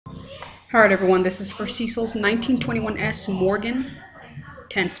Alright everyone, this is for CECIL's 1921S Morgan.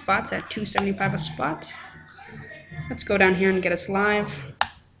 10 spots at $2.75 a spot. Let's go down here and get us live.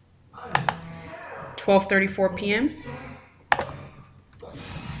 12:34 p.m.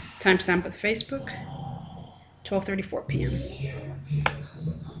 Timestamp with Facebook. 12:34 p.m.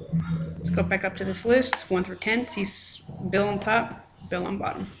 Let's go back up to this list. 1 through 10. See bill on top, bill on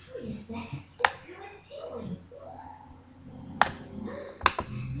bottom.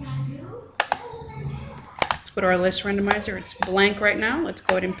 Let's go to our list randomizer. It's blank right now. Let's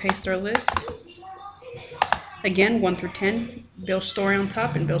go ahead and paste our list. Again, 1 through 10. Bill story on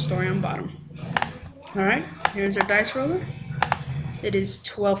top and bill story on bottom. Alright, here's our dice roller. It is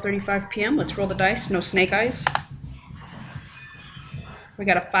 12:35 p.m. Let's roll the dice. No snake eyes. We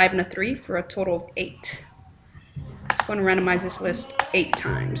got a 5 and a 3 for a total of 8. Let's go and randomize this list 8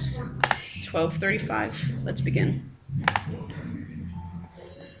 times. 12:35. Let's begin.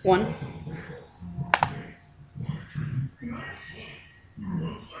 1,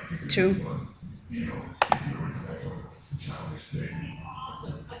 2,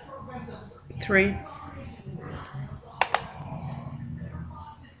 3,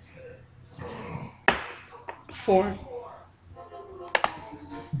 4,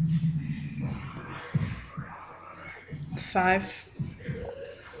 5,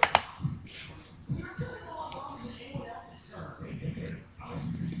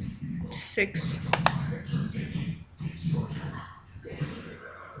 6.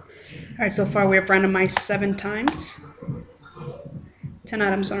 All right, so far we have randomized 7 times. 10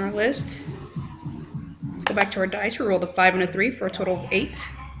 items on our list. Let's go back to our dice. We rolled a 5 and a 3 for a total of 8.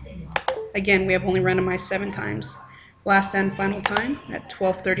 Again, we have only randomized 7 times. Last and final time at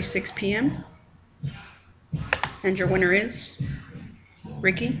 12:36 p.m. And your winner is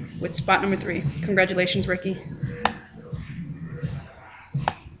Ricky with spot number 3. Congratulations, Ricky.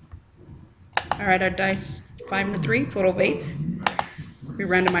 All right, our dice, 5 and a 3, total of 8. We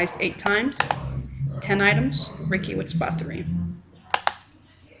randomized 8 times, 10 items, Ricky with spot 3.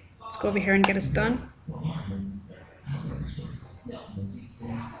 Let's go over here and get us done.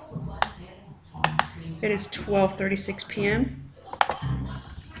 It is 12:36 p.m.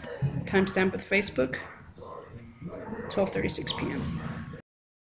 Timestamp with Facebook, 12:36 p.m.